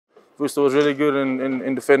Worcester was really good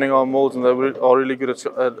in defending our molds, and they are really good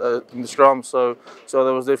in the scrum. So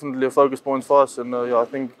that was definitely a focus point for us. And yeah, I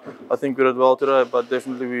think we did well today. But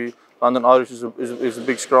definitely London Irish is a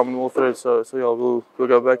big scrum and all threat. So yeah, we'll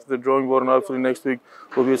go back to the drawing board, and hopefully next week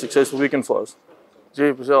will be a successful weekend for us.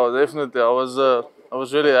 Jeepers, yeah, definitely. I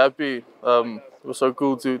was really happy. It was so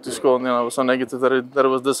cool to score, and I was so negative that it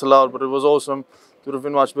was disallowed. But it was awesome. It would have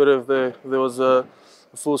been much better if there was a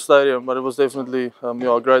full stadium. But it was definitely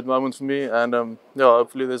yeah, a great moment for me, and yeah,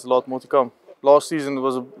 hopefully there's a lot more to come. Last season it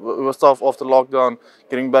was tough after lockdown,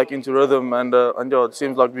 getting back into rhythm, and yeah, it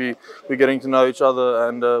seems like we're getting to know each other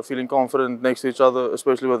and feeling confident next to each other,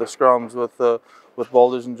 especially with the scrums with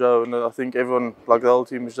Baldwin and Joe, and I think everyone, like the whole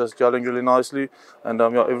team, is just gelling really nicely, and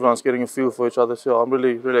yeah, everyone's getting a feel for each other. So I'm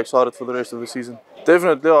really excited for the rest of the season.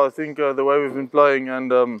 Definitely, yeah, I think the way we've been playing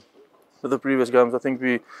and with the previous games, I think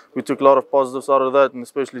we took a lot of positives out of that, and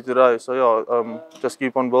especially today. So yeah, just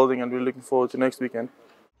keep on building, and we're looking forward to next weekend.